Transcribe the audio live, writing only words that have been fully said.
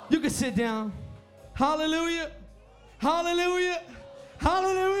You can sit down. Hallelujah. Hallelujah.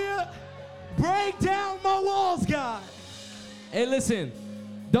 Hallelujah. Break down my walls, God. Hey, listen.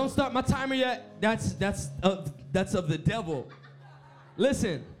 Don't start my timer yet. That's of the devil.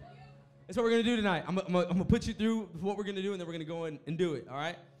 Listen. That's what we're going to do tonight. I'm going to put you through what we're going to do, and then we're going to go in and do it, all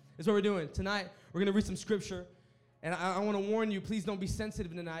right? That's what we're doing. Tonight, we're going to read some scripture. And I want to warn you, please don't be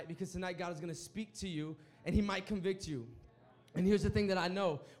sensitive tonight, because tonight God is going to speak to you, and he might convict you. And here's the thing that I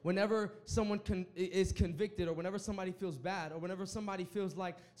know. Whenever someone is convicted, or whenever somebody feels bad, or whenever somebody feels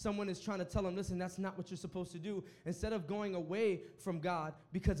like someone is trying to tell them, listen, that's not what you're supposed to do, instead of going away from God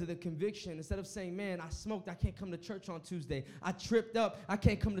because of the conviction, instead of saying, man, I smoked, I can't come to church on Tuesday. I tripped up, I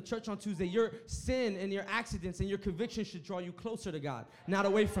can't come to church on Tuesday. Your sin and your accidents and your conviction should draw you closer to God, not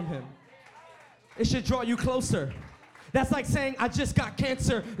away from him. It should draw you closer. That's like saying, I just got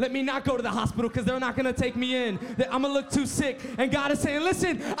cancer. Let me not go to the hospital because they're not going to take me in. I'm going to look too sick. And God is saying,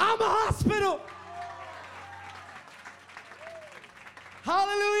 listen, I'm a hospital.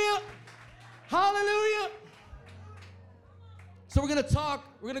 Hallelujah. Hallelujah. So we're going to talk.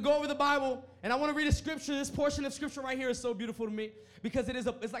 We're going to go over the Bible. And I want to read a scripture. This portion of scripture right here is so beautiful to me because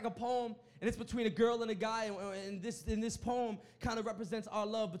it's like a poem. And it's between a girl and a guy. And this poem kind of represents our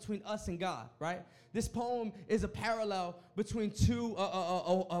love between us and God, right? This poem is a parallel between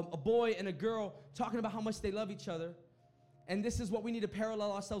a boy and a girl talking about how much they love each other. And this is what we need to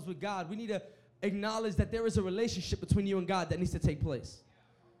parallel ourselves with God. We need to acknowledge that there is a relationship between you and God that needs to take place.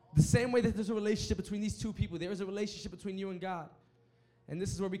 The same way that there's a relationship between these two people, there is a relationship between you and God. And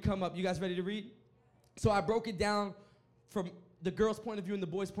this is where we come up. You guys ready to read? So I broke it down from the girl's point of view and the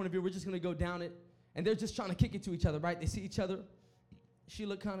boy's point of view. We're just going to go down it. And they're just trying to kick it to each other, right? They see each other. She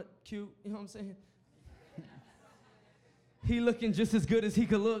look kind of cute. You know what I'm saying? He looking just as good as he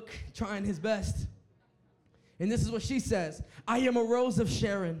could look, trying his best. And this is what she says. I am a rose of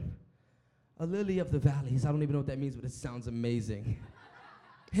Sharon, a lily of the valleys. I don't even know what that means, but it sounds amazing.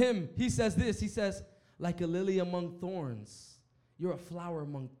 He says this. He says, like a lily among thorns. You're a flower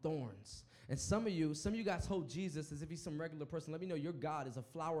among thorns. And some of you guys hold Jesus as if he's some regular person. Let me know your God is a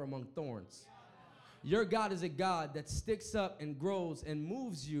flower among thorns. Your God is a God that sticks up and grows and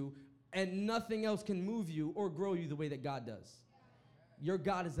moves you, and nothing else can move you or grow you the way that God does. Your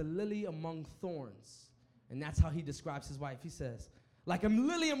God is a lily among thorns. And that's how he describes his wife. He says, like a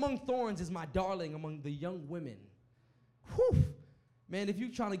lily among thorns is my darling among the young women. Whew. Man, if you're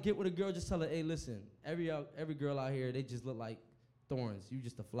trying to get with a girl, just tell her, hey, listen, every girl out here, they just look like thorns. You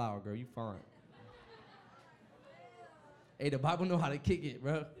just a flower, girl. You fine. Hey, the Bible know how to kick it,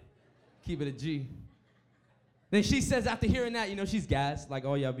 bro. Keep it a G. Then she says, after hearing that, she's gassed, like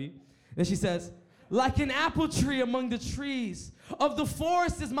all y'all be. Then she says, like an apple tree among the trees of the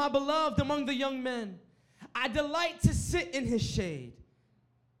forest is my beloved among the young men. I delight to sit in his shade.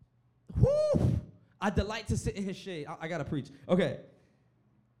 Whoo! I delight to sit in his shade. I gotta preach. Okay.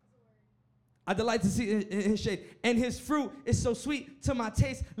 I delight to see in his shade. And his fruit is so sweet to my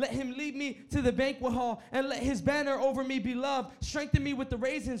taste. Let him lead me to the banquet hall, and let his banner over me be love. Strengthen me with the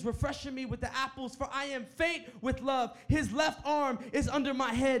raisins, refreshing me with the apples, for I am faint with love. His left arm is under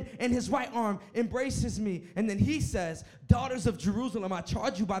my head, and his right arm embraces me. And then he says, daughters of Jerusalem, I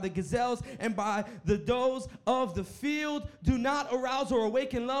charge you by the gazelles and by the does of the field. Do not arouse or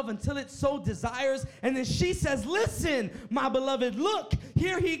awaken love until it so desires. And then she says, listen, my beloved, look,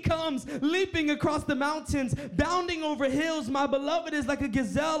 here he comes, leaping across the mountains, bounding over hills. My beloved is like a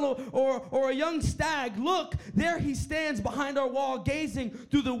gazelle or a young stag. Look, there he stands behind our wall, gazing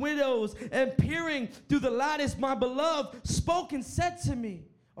through the windows and peering through the lattice. My beloved spoke and said to me,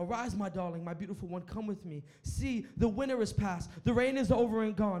 arise, my darling, my beautiful one, come with me. See, the winter is past, the rain is over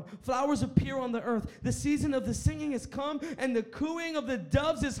and gone. Flowers appear on the earth. The season of the singing has come, and the cooing of the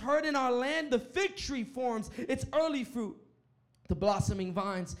doves is heard in our land. The fig tree forms its early fruit. The blossoming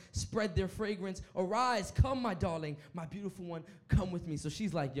vines spread their fragrance. Arise, come, my darling, my beautiful one, come with me. So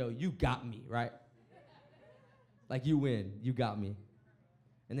she's like, yo, you got me, right? Like, you win, you got me.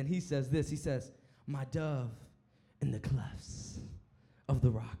 And then he says this, he says, my dove in the clefts of the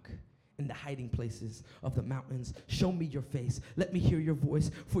rock, in the hiding places of the mountains, show me your face. Let me hear your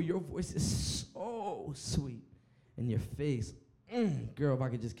voice, for your voice is so sweet. And your face, girl, if I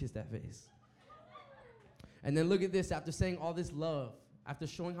could just kiss that face. And then look at this, after saying all this love, after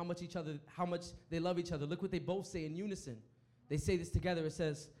showing how much they love each other, look what they both say in unison. They say this together. It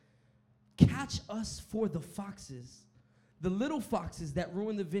says, catch us for the foxes, the little foxes that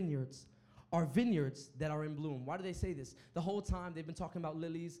ruin the vineyards, are vineyards that are in bloom. Why do they say this? The whole time they've been talking about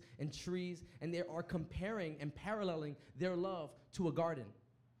lilies and trees, and they are comparing and paralleling their love to a garden.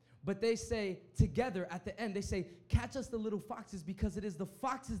 But they say together at the end, they say, catch us the little foxes, because it is the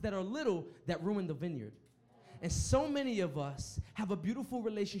foxes that are little that ruin the vineyard. And so many of us have a beautiful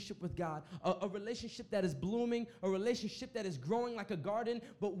relationship with God, a relationship that is blooming, a relationship that is growing like a garden,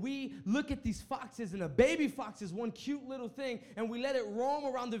 but we look at these foxes, and a baby fox is one cute little thing, and we let it roam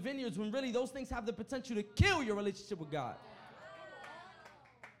around the vineyards when really those things have the potential to kill your relationship with God.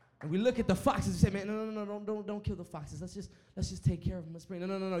 And we look at the foxes and say, man, no, don't kill the foxes. Let's just take care of them. Let's bring,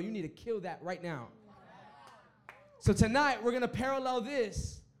 no, you need to kill that right now. So tonight, we're going to parallel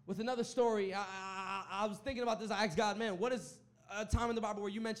this with another story. I was thinking about this. I asked God, man, what is a time in the Bible where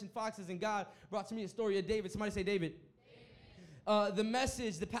you mentioned foxes, and God brought to me a story of David. Somebody say David. The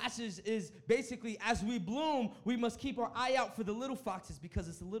message, the passage is basically, as we bloom, we must keep our eye out for the little foxes, because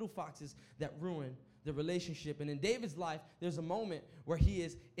it's the little foxes that ruin the relationship. And in David's life, there's a moment where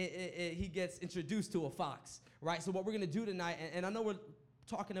he gets introduced to a fox, right? So what we're going to do tonight, and I know we're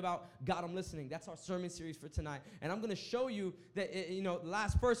talking about God, I'm listening. That's our sermon series for tonight. And I'm going to show you that,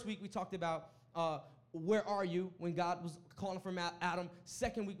 first week we talked about where are you, when God was calling from Adam.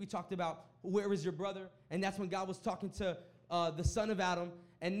 Second week we talked about where is your brother, and that's when God was talking to the son of Adam.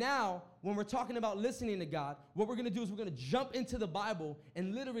 And now, when we're talking about listening to God, what we're going to do is we're going to jump into the Bible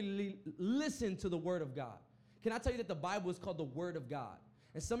and literally listen to the Word of God. Can I tell you that the Bible is called the Word of God?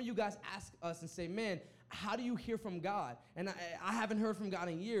 And some of you guys ask us and say, man, how do you hear from God? And I haven't heard from God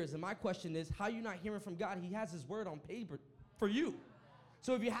in years. And my question is, how are you not hearing from God? He has His Word on paper for you.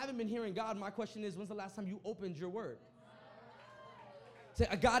 So if you haven't been hearing God, my question is, when's the last time you opened your Word? Say,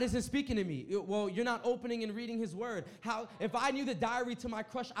 God isn't speaking to me. Well, you're not opening and reading His Word. How? If I knew the diary to my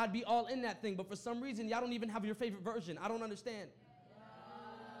crush, I'd be all in that thing. But for some reason, y'all don't even have your favorite version. I don't understand.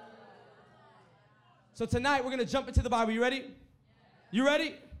 So tonight, we're going to jump into the Bible. You ready? You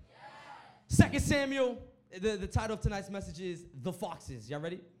ready? 2 Samuel. The title of tonight's message is The Foxes. Y'all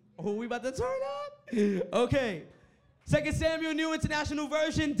ready? Oh, we about to turn up? Okay. 2 Samuel, New International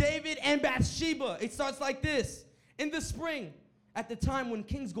Version, David and Bathsheba. It starts like this. In the spring, at the time when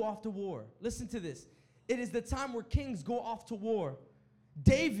kings go off to war. Listen to this. It is the time where kings go off to war.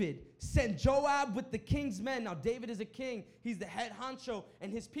 David sent Joab with the king's men. Now, David is a king. He's the head honcho,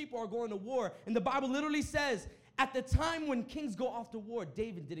 and his people are going to war. And the Bible literally says, at the time when kings go off to war,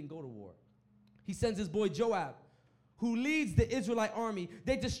 David didn't go to war. He sends his boy Joab, who leads the Israelite army.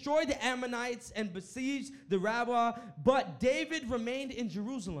 They destroyed the Ammonites and besieged the Rabbah, but David remained in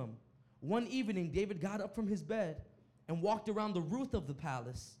Jerusalem. One evening, David got up from his bed and walked around the roof of the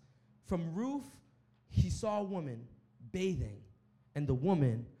palace. From roof, he saw a woman bathing, and the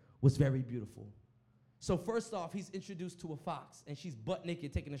woman was very beautiful. So first off, he's introduced to a fox, and she's butt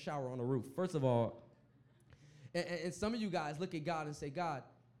naked taking a shower on the roof. First of all, and some of you guys look at God and say, God,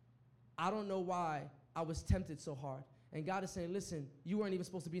 I don't know why I was tempted so hard. And God is saying, listen, you weren't even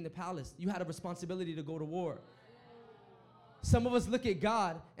supposed to be in the palace. You had a responsibility to go to war. Some of us look at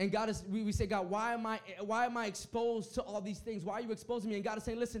God, and God is, we say, God, why am I exposed to all these things? Why are you exposing me? And God is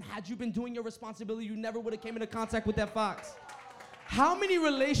saying, listen, had you been doing your responsibility, you never would have came into contact with that fox. How many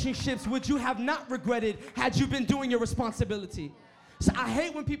relationships would you have not regretted had you been doing your responsibility? So I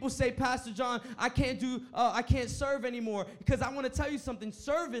hate when people say, Pastor John, I can't serve anymore, because I want to tell you something.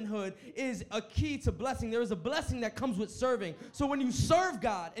 Servanthood is a key to blessing. There is a blessing that comes with serving. So when you serve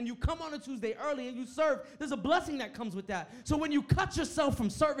God and you come on a Tuesday early and you serve, there's a blessing that comes with that. So when you cut yourself from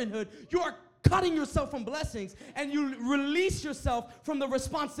servanthood, you are cutting yourself from blessings, and you release yourself from the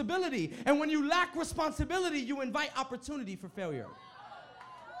responsibility. And when you lack responsibility, you invite opportunity for failure.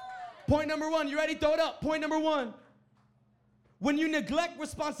 Point number one. You ready? Throw it up. Point number one. When you neglect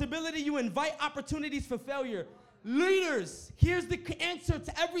responsibility, you invite opportunities for failure. Leaders, here's the answer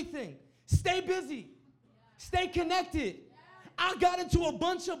to everything. Stay busy. Stay connected. I got into a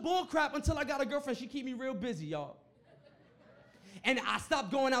bunch of bull crap until I got a girlfriend. She keep me real busy, y'all. And I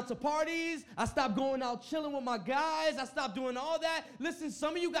stopped going out to parties. I stopped going out chilling with my guys. I stopped doing all that. Listen,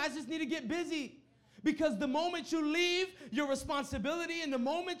 some of you guys just need to get busy. Because the moment you leave your responsibility and the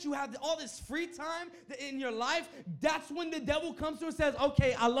moment you have all this free time in your life, that's when the devil comes to and says,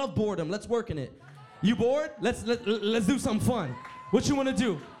 okay, I love boredom. Let's work in it. You bored? Let's do something fun. What you want to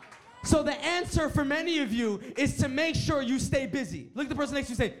do? So the answer for many of you is to make sure you stay busy. Look at the person next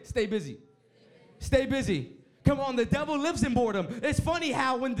to you and say, stay busy. Stay busy. Come on, the devil lives in boredom. It's funny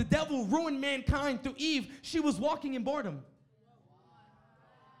how when the devil ruined mankind through Eve, she was walking in boredom.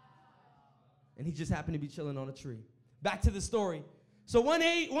 And he just happened to be chilling on a tree. Back to the story. So one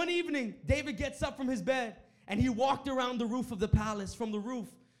evening, David gets up from his bed, and he walked around the roof of the palace. From the roof,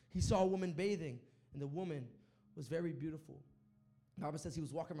 he saw a woman bathing, and the woman was very beautiful. The Bible says he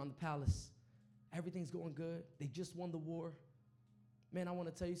was walking around the palace. Everything's going good. They just won the war. Man, I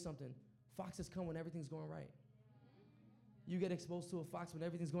want to tell you something. Foxes come when everything's going right. You get exposed to a fox when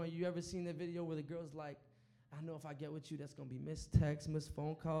everything's going. You ever seen that video where the girl's like, I know if I get with you, that's going to be missed texts, missed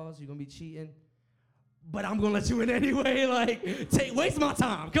phone calls. You're going to be cheating. But I'm going to let you in anyway. Like, waste my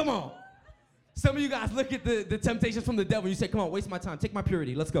time. Come on. Some of you guys look at the temptations from the devil. You say, come on, waste my time. Take my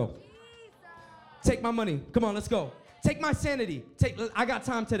purity. Let's go. Take my money. Come on, let's go. Take my sanity. I got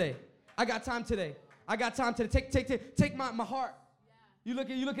time today. I got time today. I got time today. Take my heart. You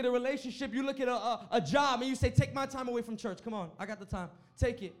look at a relationship, you look at a job, and you say, take my time away from church. Come on, I got the time.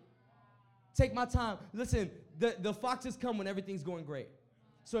 Take it. Take my time. Listen, the foxes come when everything's going great.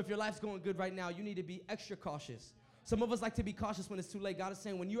 So if your life's going good right now, you need to be extra cautious. Some of us like to be cautious when it's too late. God is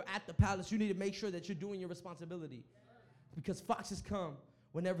saying when you're at the palace, you need to make sure that you're doing your responsibility. Because foxes come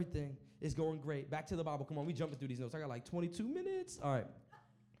when everything is going great. Back to the Bible. Come on, we jumping through these notes. I got like 22 minutes. All right.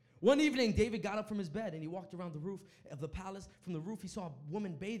 One evening, David got up from his bed, and he walked around the roof of the palace. From the roof, he saw a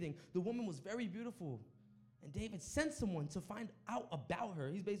woman bathing. The woman was very beautiful. And David sent someone to find out about her.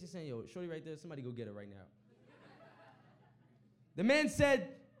 He's basically saying, yo, shorty right there, somebody go get her right now. The man said,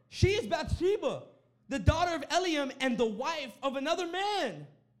 she is Bathsheba, the daughter of Eliam and the wife of another man.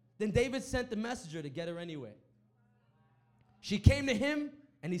 Then David sent the messenger to get her anyway. She came to him,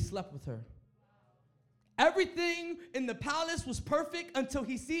 and he slept with her. Everything in the palace was perfect until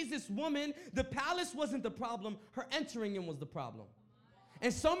he sees this woman. The palace wasn't the problem. Her entering in was the problem.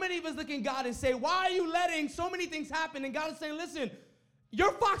 And so many of us look at God and say, why are you letting so many things happen? And God is saying, listen,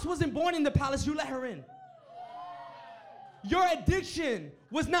 your fox wasn't born in the palace. You let her in. Your addiction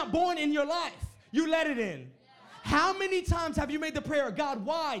was not born in your life. You let it in. How many times have you made the prayer, God,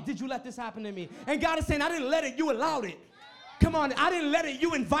 why did you let this happen to me? And God is saying, I didn't let it. You allowed it. Come on, I didn't let it.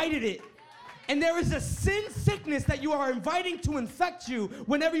 You invited it. And there is a sin sickness that you are inviting to infect you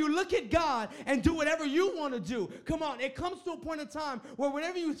whenever you look at God and do whatever you want to do. Come on, it comes to a point in time where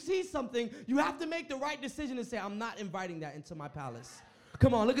whenever you see something, you have to make the right decision and say, I'm not inviting that into my palace.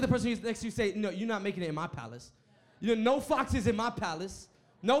 Come on, look at the person who's next to you, say, no, you're not making it in my palace. You know, no foxes in my palace.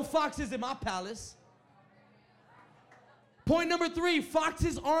 No foxes in my palace. Point number 3,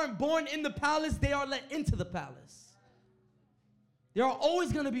 foxes aren't born in the palace, they are let into the palace. There are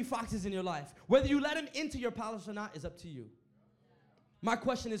always going to be foxes in your life. Whether you let them into your palace or not is up to you. My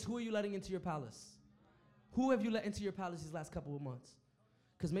question is, who are you letting into your palace? Who have you let into your palace these last couple of months?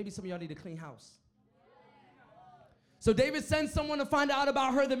 Because maybe some of y'all need a clean house. So David sends someone to find out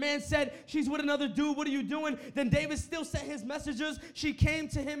about her. The man said, she's with another dude. What are you doing? Then David still sent his messengers. She came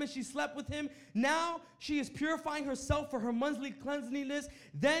to him and she slept with him. Now she is purifying herself for her monthly cleanliness.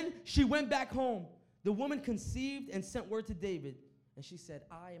 Then she went back home. The woman conceived and sent word to David. And she said,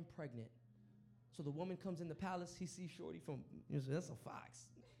 I am pregnant. So the woman comes in the palace. He sees Shorty from, that's a fox.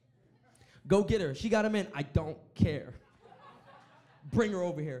 Go get her. She got him in. I don't care. Bring her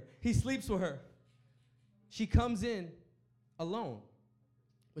over here. He sleeps with her. She comes in alone,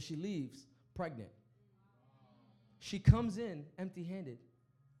 but she leaves pregnant. She comes in empty-handed,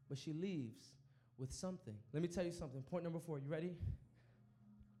 but she leaves with something. Let me tell you something. Point number 4. You ready?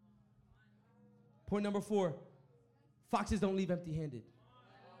 Point number 4. Foxes don't leave empty-handed.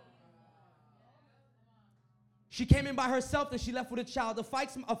 She came in by herself and she left with a child. A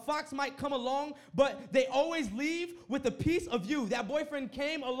fox might come along, but they always leave with a piece of you. That boyfriend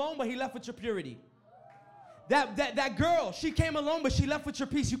came alone, but he left with your purity. That girl, she came alone, but she left with your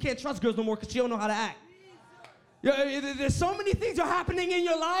peace. You can't trust girls no more because she don't know how to act. There's so many things are happening in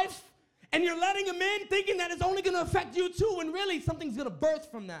your life, and you're letting them in thinking that it's only going to affect you too, and really something's going to birth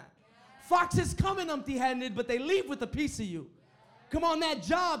from that. Foxes come in empty-handed, but they leave with a piece of you. Come on, that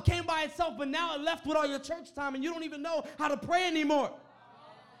job came by itself, but now it left with all your church time, and you don't even know how to pray anymore.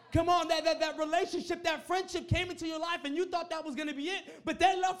 Come on, that relationship, that friendship came into your life, and you thought that was going to be it, but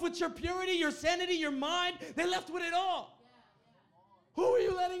they left with your purity, your sanity, your mind. They left with it all. Who are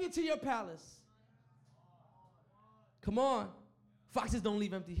you letting into your palace? Come on. Foxes don't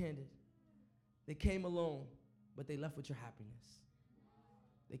leave empty-handed. They came alone, but they left with your happiness.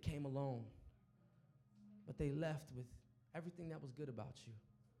 They came alone, but they left with everything that was good about you,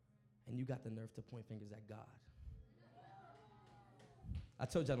 and you got the nerve to point fingers at God. I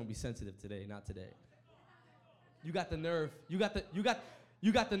told you I don't be sensitive today, not today. You got the nerve. You got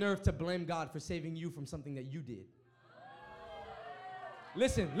the nerve to blame God for saving you from something that you did.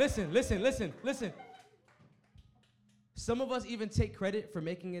 Listen. Some of us even take credit for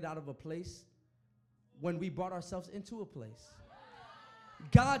making it out of a place when we brought ourselves into a place.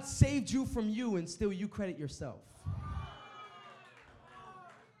 God saved you from you, and still you credit yourself.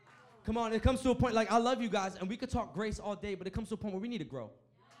 Come on, it comes to a point, like, I love you guys, and we could talk grace all day, but it comes to a point where we need to grow.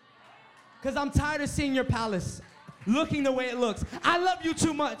 Because I'm tired of seeing your palace. looking the way it looks. I love you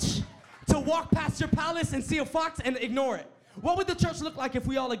too much to walk past your palace and see a fox and ignore it. What would the church look like if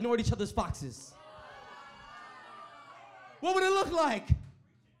we all ignored each other's foxes? What would it look like?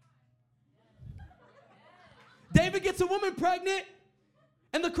 David gets a woman pregnant,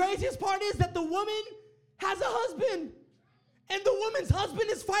 and the craziest part is that the woman has a husband, and the woman's husband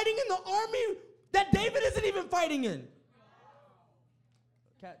is fighting in the army that David isn't even fighting in.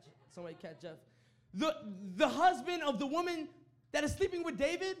 Somebody catch Jeff. The husband of the woman that is sleeping with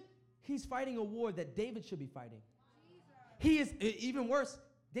David, he's fighting a war that David should be fighting. He is, even worse,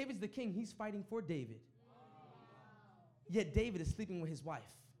 David's the king. He's fighting for David. Yet David is sleeping with his wife,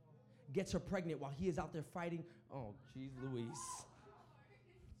 gets her pregnant while he is out there fighting. Oh, geez Louise.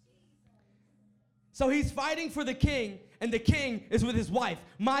 So he's fighting for the king, and the king is with his wife.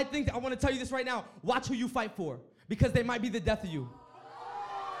 My thing, I want to tell you this right now. Watch who you fight for, because they might be the death of you.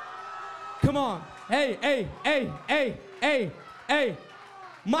 Come on. Hey.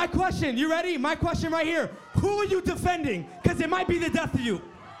 My question, you ready? My question right here. Who are you defending? Because it might be the death of you.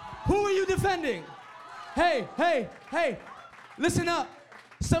 Who are you defending? Hey. Listen up.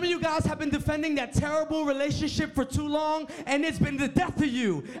 Some of you guys have been defending that terrible relationship for too long, and it's been the death of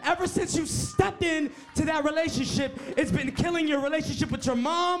you. Ever since you stepped into that relationship, it's been killing your relationship with your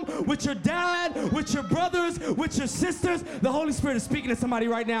mom, with your dad, with your brothers, with your sisters. The Holy Spirit is speaking to somebody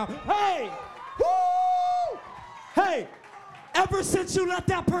right now. Hey! Woo! Hey! Ever since you let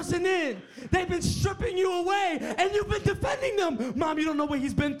that person in, they've been stripping you away, and you've been defending them. Mom, you don't know what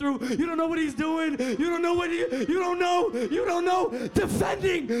he's been through. You don't know what he's doing. You don't know what you don't know.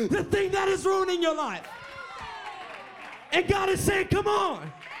 Defending the thing that is ruining your life. And God is saying, come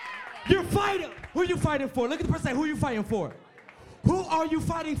on. You're fighting. Who are you fighting for? Look at the person and say, who are you fighting for? Who are you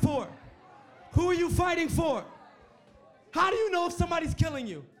fighting for? Who are you fighting for? How do you know if somebody's killing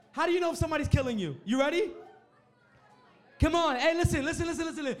you? How do you know if somebody's killing you? You ready? Come on. Hey, listen.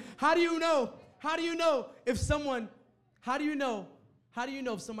 How do you know? How do you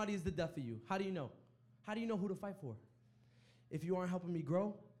know if somebody is the death of you? How do you know? How do you know who to fight for? If you aren't helping me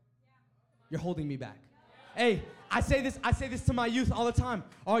grow, you're holding me back. Hey, I say this to my youth all the time.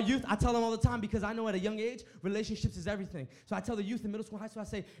 Our youth, I tell them all the time because I know at a young age, relationships is everything. So I tell the youth in middle school, high school, I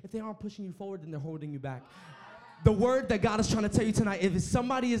say, if they aren't pushing you forward, then they're holding you back. The word that God is trying to tell you tonight, if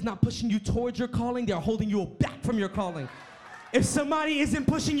somebody is not pushing you towards your calling, they're holding you back from your calling. If somebody isn't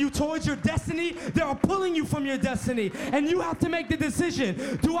pushing you towards your destiny, they are pulling you from your destiny. And you have to make the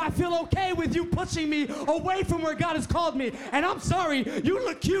decision. Do I feel okay with you pushing me away from where God has called me? And I'm sorry, you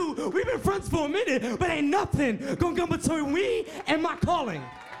look cute. We've been friends for a minute, but ain't nothing gonna come between me and my calling.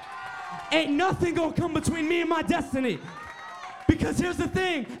 Ain't nothing gonna come between me and my destiny. Because here's the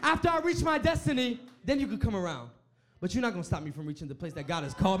thing, after I reach my destiny, then you can come around. But you're not gonna stop me from reaching the place that God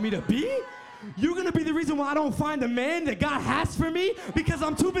has called me to be. You're gonna be the reason why I don't find the man that God has for me because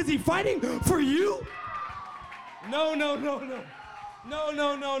I'm too busy fighting for you? No.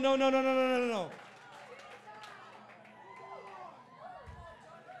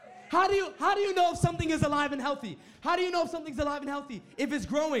 How do you know if something is alive and healthy? How do you know if something's alive and healthy? If it's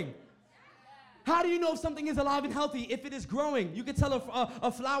growing. How do you know if something is alive and healthy? If it is growing. You can tell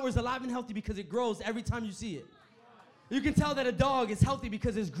a flower is alive and healthy because it grows every time you see it. You can tell that a dog is healthy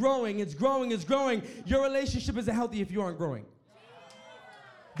because it's growing. Your relationship isn't healthy if you aren't growing.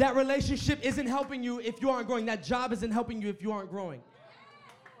 That relationship isn't helping you if you aren't growing. That job isn't helping you if you aren't growing.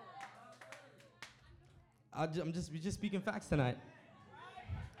 We're just speaking facts tonight.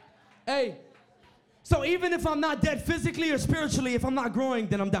 Hey, so even if I'm not dead physically or spiritually, if I'm not growing,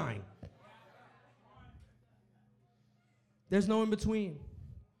 then I'm dying. There's no in between.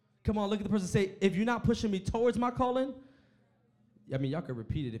 Come on, look at the person and say, if you're not pushing me towards my calling, I mean, y'all can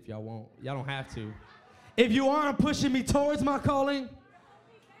repeat it if y'all want. Y'all don't have to. If you aren't pushing me towards my calling,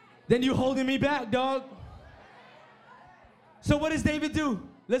 then you holding me back, dog. So what does David do?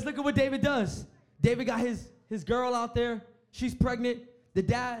 Let's look at what David does. David got his girl out there. She's pregnant. The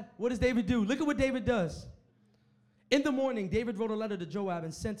dad, what does David do? Look at what David does. In the morning, David wrote a letter to Joab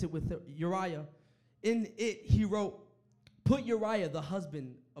and sent it with Uriah. In it, he wrote, put Uriah, the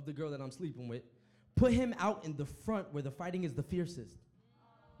husband of the girl that I'm sleeping with, put him out in the front where the fighting is the fiercest.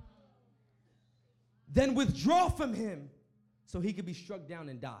 Then withdraw from him so he could be struck down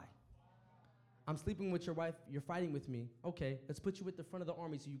and die. I'm sleeping with your wife, you're fighting with me. Okay, let's put you at the front of the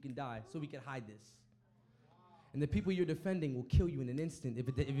army so you can die, so we can hide this. And the people you're defending will kill you in an instant if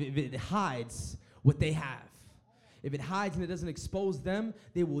it hides what they have. If it hides and it doesn't expose them,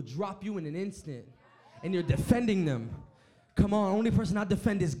 they will drop you in an instant. And you're defending them. Come on, only person I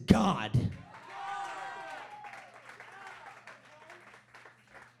defend is God.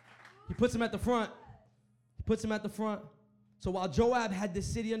 He puts him at the front. puts him at the front. So while Joab had the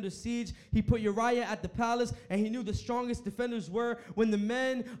city under siege, he put Uriah at the palace, and he knew the strongest defenders were. When the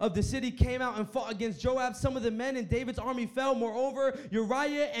men of the city came out and fought against Joab, some of the men in David's army fell. Moreover,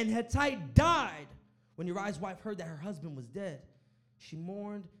 Uriah and Hittite died. When Uriah's wife heard that her husband was dead, she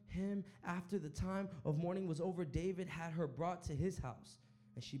mourned him. After the time of mourning was over, David had her brought to his house,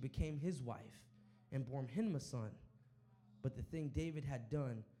 and she became his wife and bore him a son. But the thing David had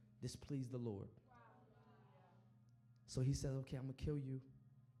done displeased the Lord. So he said, okay, I'm going to kill you.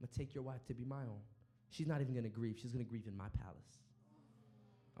 I'm going to take your wife to be my own. She's not even going to grieve. She's going to grieve in my palace.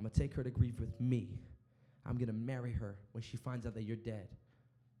 I'm going to take her to grieve with me. I'm going to marry her when she finds out that you're dead.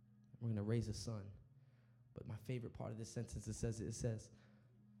 We're going to raise a son. But my favorite part of this sentence, it says,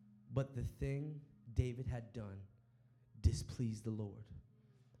 but the thing David had done displeased the Lord.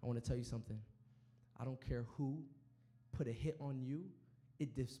 I want to tell you something. I don't care who put a hit on you.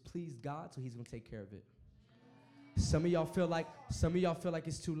 It displeased God, so he's going to take care of it. Some of y'all feel like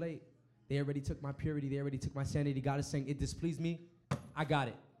it's too late. They already took my purity. They already took my sanity. God is saying, it displeased me. I got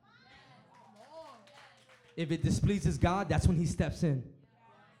it. If it displeases God, that's when he steps in.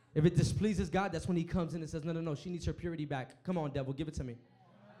 If it displeases God, that's when he comes in and says, no, she needs her purity back. Come on, devil, give it to me.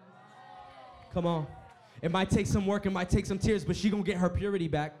 Come on. It might take some work. It might take some tears, but she going to get her purity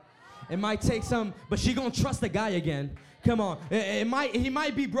back. It might take some, but she going to trust the guy again. Come on. He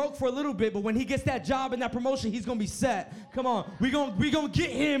might be broke for a little bit, but when he gets that job and that promotion, he's going to be set. Come on. We going to get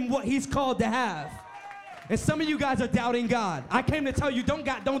him what he's called to have. And some of you guys are doubting God. I came to tell you, don't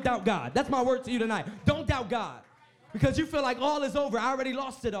doubt God. That's my word to you tonight. Don't doubt God. Because you feel like all is over. I already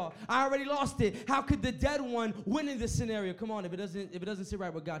lost it all. I already lost it. How could the dead one win in this scenario? Come on, if it doesn't sit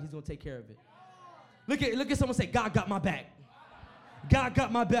right with God, he's going to take care of it. Look at someone say, God got my back. God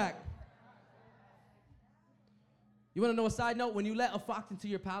got my back. You want to know a side note? When you let a fox into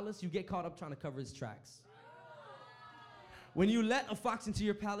your palace, you get caught up trying to cover his tracks. When you let a fox into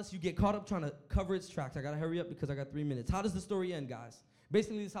your palace, you get caught up trying to cover its tracks. I got to hurry up because I got 3 minutes. How does the story end, guys?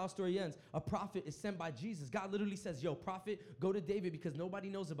 Basically, this is how the story ends. A prophet is sent by Jesus. God literally says, yo, prophet, go to David because nobody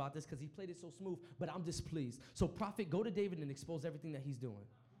knows about this because he played it so smooth, but I'm displeased. So prophet, go to David and expose everything that he's doing.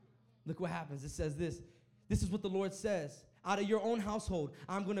 Look what happens. It says this. This is what the Lord says. Out of your own household,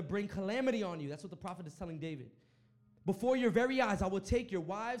 I'm going to bring calamity on you. That's what the prophet is telling David. Before your very eyes, I will take your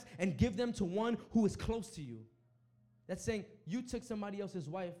wives and give them to one who is close to you. That's saying you took somebody else's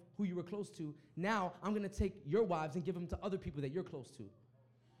wife who you were close to. Now I'm going to take your wives and give them to other people that you're close to.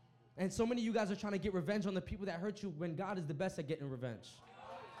 And so many of you guys are trying to get revenge on the people that hurt you when God is the best at getting revenge.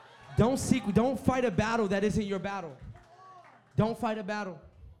 Don't fight a battle that isn't your battle. Don't fight a battle.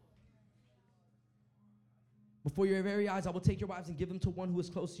 Before your very eyes, I will take your wives and give them to one who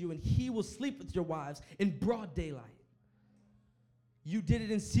is close to you, and he will sleep with your wives in broad daylight. You did it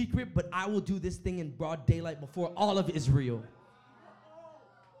in secret, but I will do this thing in broad daylight before all of Israel.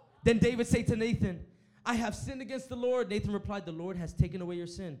 Then David said to Nathan, I have sinned against the Lord. Nathan replied, the Lord has taken away your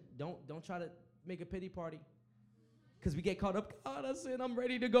sin. Don't try to make a pity party. Because we get caught up, God, I sinned, I'm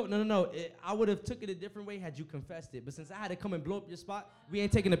ready to go. No. I would have took it a different way had you confessed it. But since I had to come and blow up your spot, we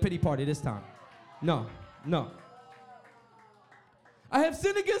ain't taking a pity party this time. No. I have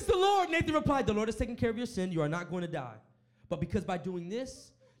sinned against the Lord. Nathan replied, the Lord has taken care of your sin. You are not going to die. But because by doing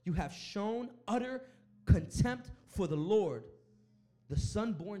this, you have shown utter contempt for the Lord, the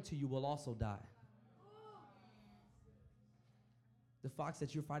son born to you will also die. The fox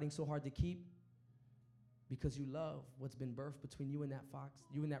that you're fighting so hard to keep because you love what's been birthed between you and that fox,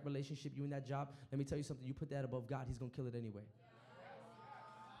 you and that relationship, you and that job. Let me tell you something. You put that above God, he's going to kill it anyway.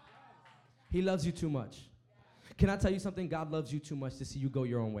 He loves you too much. Can I tell you something? God loves you too much to see you go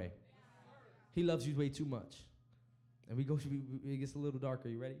your own way. He loves you way too much. And it gets a little darker.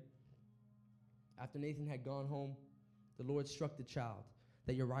 You ready? After Nathan had gone home, the Lord struck the child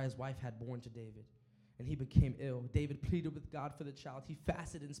that Uriah's wife had born to David, and he became ill. David pleaded with God for the child. He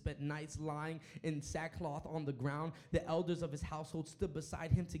fasted and spent nights lying in sackcloth on the ground. The elders of his household stood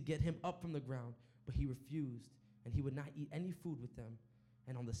beside him to get him up from the ground, but he refused, and he would not eat any food with them.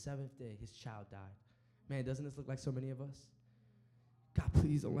 And on the seventh day, his child died. Man, doesn't this look like so many of us? God,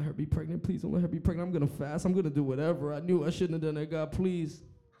 please don't let her be pregnant. Please don't let her be pregnant. I'm going to fast. I'm going to do whatever. I knew I shouldn't have done that. God, please.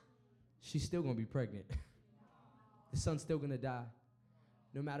 She's still going to be pregnant. The son's still going to die.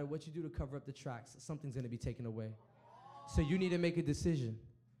 No matter what you do to cover up the tracks, something's going to be taken away. So you need to make a decision.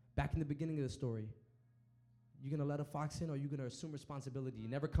 Back in the beginning of the story, you're going to let a fox in or you're going to assume responsibility. You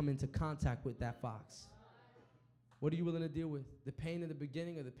never come into contact with that fox. What are you willing to deal with? The pain in the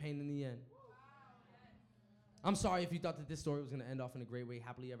beginning or the pain in the end? I'm sorry if you thought that this story was going to end off in a great way,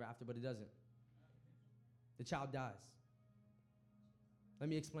 happily ever after, but it doesn't. The child dies. Let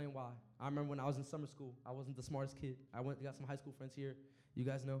me explain why. I remember when I was in summer school, I wasn't the smartest kid. Got some high school friends here. You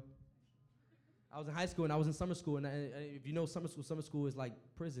guys know? I was in high school and I was in summer school, and if you know summer school is like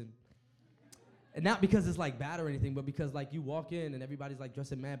prison. And not because it's like bad or anything, but because like you walk in and everybody's like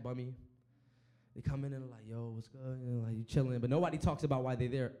dressing mad bummy. They come in and like, yo, what's good? You know, like you chilling, but nobody talks about why they're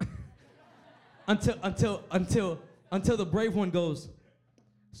there. until the brave one goes,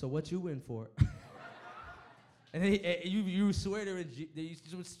 so what you in for? And then you swear they're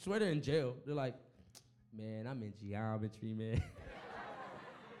in jail. They're like, man, I'm in geometry, man.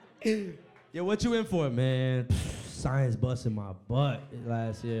 Yeah, what you in for, man? Science busting my butt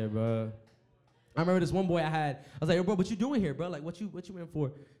last year, bro. I remember this one boy I was like, yo, bro, what you doing here, bro? Like, what you in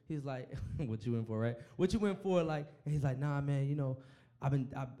for? He's like, what you in for, right? What you in for, like? And he's like, nah, man, you know, I've been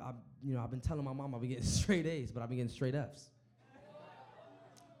telling my mom I've been getting straight A's, but I've been getting straight F's.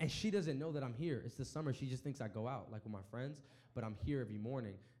 And she doesn't know that I'm here. It's the summer. She just thinks I go out, like, with my friends, but I'm here every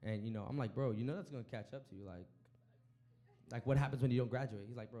morning. And, you know, I'm like, bro, you know that's going to catch up to you. Like, what happens when you don't graduate?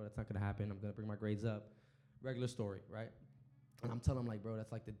 He's like, bro, that's not going to happen. I'm going to bring my grades up. Regular story, right? And I'm telling him, like, bro,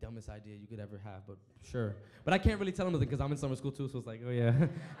 that's, like, the dumbest idea you could ever have, but sure. But I can't really tell him nothing because I'm in summer school, too, so it's like, oh, yeah.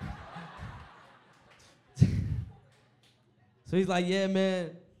 So he's like, yeah,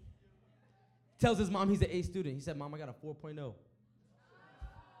 man. Tells his mom he's an A student. He said, Mom, I got a 4.0.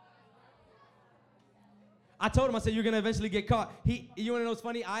 I told him, I said, you're going to eventually get caught. You want to know what's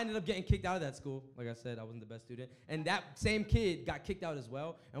funny? I ended up getting kicked out of that school. Like I said, I wasn't the best student. And that same kid got kicked out as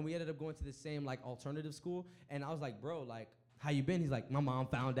well. And we ended up going to the same, like, alternative school. And I was like, bro, like, how you been? He's like, my mom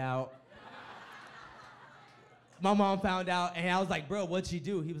found out. My mom found out. And I was like, bro, what'd she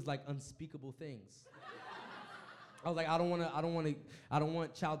do? He was like, unspeakable things. I was like, I don't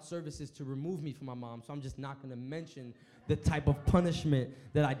want child services to remove me from my mom, so I'm just not going to mention the type of punishment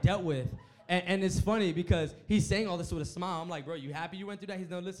that I dealt with. And it's funny because he's saying all this with a smile. I'm like, bro, you happy you went through that?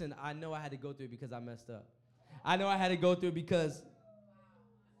 He's no, listen, I know I had to go through it because I messed up. I know I had to go through it because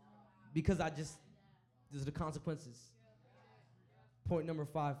these are the consequences. Point number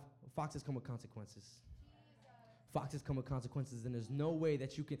 5, foxes come with consequences. Foxes come with consequences, and there's no way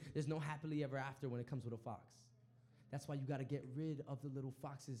that there's no happily ever after when it comes with a fox. That's why you got to get rid of the little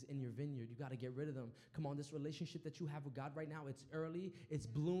foxes in your vineyard. You got to get rid of them. Come on, this relationship that you have with God right now, it's early, it's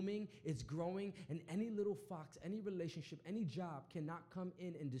blooming, it's growing, and any little fox, any relationship, any job cannot come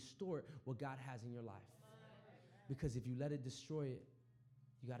in and distort what God has in your life. Because if you let it destroy it,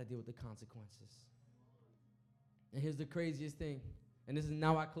 you got to deal with the consequences. And here's the craziest thing, and this is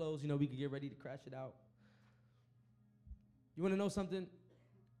now I close, we could get ready to crash it out. You want to know something?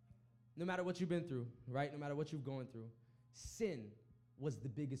 No matter what you've been through, right? No matter what you've gone through, sin was the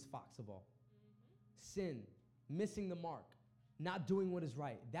biggest fox of all. Sin, missing the mark, not doing what is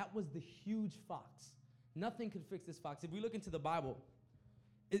right. That was the huge fox. Nothing could fix this fox. If we look into the Bible,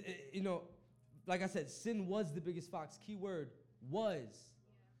 like I said, sin was the biggest fox. Key word, was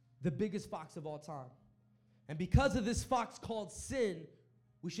the biggest fox of all time. And because of this fox called sin,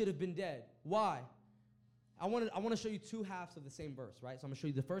 we should have been dead. Why? I want to show you two halves of the same verse, right? So I'm going to show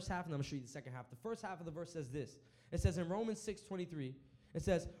you the first half, and I'm going to show you the second half. The first half of the verse says this. It says in Romans 6:23, it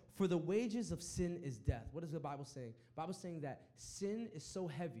says, for the wages of sin is death. What is the Bible saying? The Bible's saying that sin is so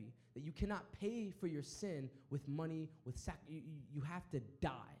heavy that you cannot pay for your sin with money, you have to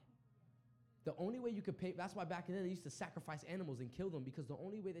die. The only way you could pay, that's why back then they used to sacrifice animals and kill them, because the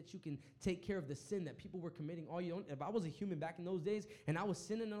only way that you can take care of the sin that people were committing, if I was a human back in those days and I was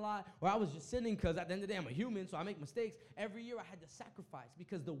sinning a lot, or I was just sinning because at the end of the day I'm a human, so I make mistakes, every year I had to sacrifice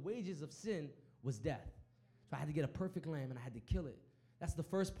because the wages of sin was death. So I had to get a perfect lamb and I had to kill it. That's the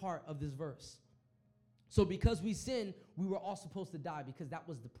first part of this verse. So because we sin, we were all supposed to die because that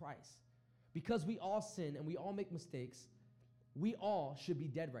was the price. Because we all sin and we all make mistakes, we all should be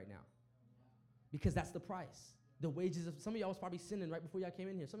dead right now. Because that's the price. The wages of, some of y'all was probably sinning right before y'all came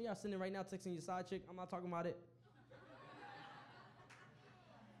in here. Some of y'all sinning right now, texting your side chick. I'm not talking about it.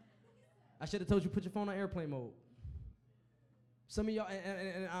 I should have told you put your phone on airplane mode. Some of y'all,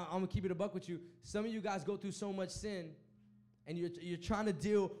 and I'm going to keep it a buck with you. Some of you guys go through so much sin, and you're trying to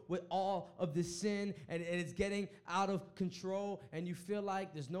deal with all of this sin, and it's getting out of control, and you feel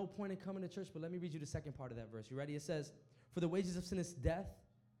like there's no point in coming to church. But let me read you the second part of that verse. You ready? It says, for the wages of sin is death,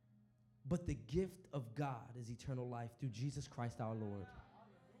 but the gift of God is eternal life through Jesus Christ our Lord.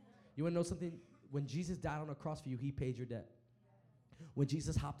 You want to know something? When Jesus died on the cross for you, he paid your debt. When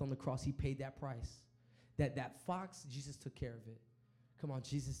Jesus hopped on the cross, he paid that price. That fox, Jesus took care of it. Come on,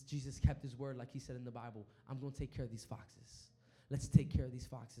 Jesus kept his word like he said in the Bible. I'm going to take care of these foxes. Let's take care of these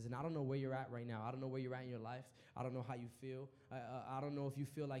foxes. And I don't know where you're at right now. I don't know where you're at in your life. I don't know how you feel. I don't know if you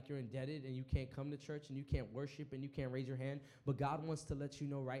feel like you're indebted and you can't come to church and you can't worship and you can't raise your hand. But God wants to let you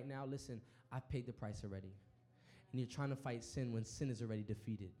know right now, listen, I've paid the price already. And you're trying to fight sin when sin is already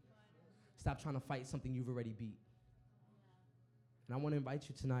defeated. Stop trying to fight something you've already beat. And I want to invite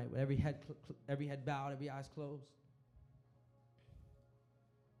you tonight with every head bowed, every eyes closed.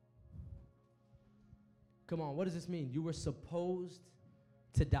 Come on, what does this mean? You were supposed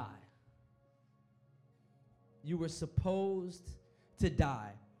to die. You were supposed to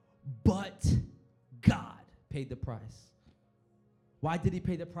die, but God paid the price. Why did he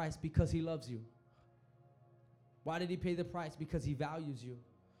pay the price? Because he loves you. Why did he pay the price? Because he values you.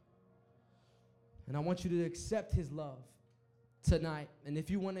 And I want you to accept his love tonight. And if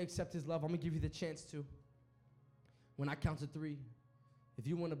you want to accept his love, I'm going to give you the chance to. When I count to 3, if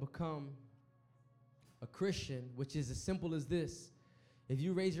you want to become a Christian, which is as simple as this. If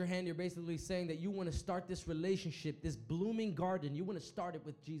you raise your hand, you're basically saying that you want to start this relationship, this blooming garden. You want to start it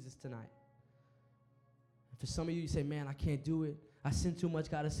with Jesus tonight. And for some of you, you say, man, I can't do it. I sin too much.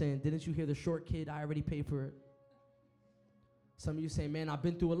 God is saying, didn't you hear the short kid? I already paid for it. Some of you say, man, I've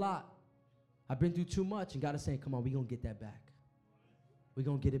been through a lot. I've been through too much. And God is saying, come on, we're going to get that back. We're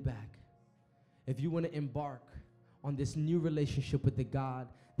going to get it back. If you want to embark on this new relationship with the God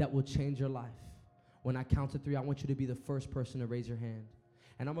that will change your life, when I count to 3, I want you to be the first person to raise your hand.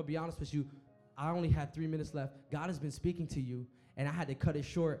 And I'm going to be honest with you, I only had 3 minutes left. God has been speaking to you, and I had to cut it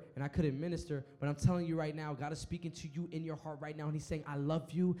short, and I couldn't minister. But I'm telling you right now, God is speaking to you in your heart right now, and he's saying, I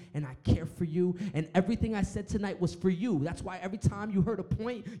love you, and I care for you, and everything I said tonight was for you. That's why every time you heard a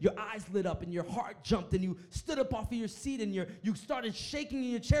point, your eyes lit up, and your heart jumped, and you stood up off of your seat, and you started shaking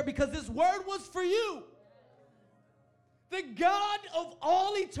in your chair because this word was for you. The God of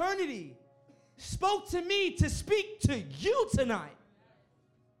all eternity spoke to me to speak to you tonight.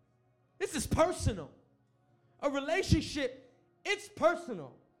 This is personal. A relationship, it's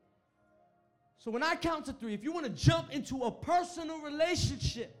personal. So when I count to 3, if you want to jump into a personal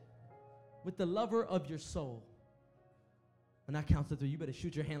relationship with the lover of your soul, when I count to 3, you better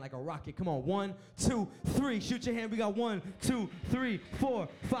shoot your hand like a rocket. Come on, 1, 2, 3. Shoot your hand. We got 1, 2, 3, 4,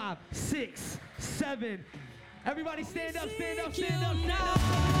 5, 6, 7. Everybody stand up, stand up, stand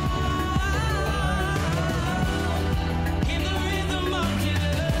up.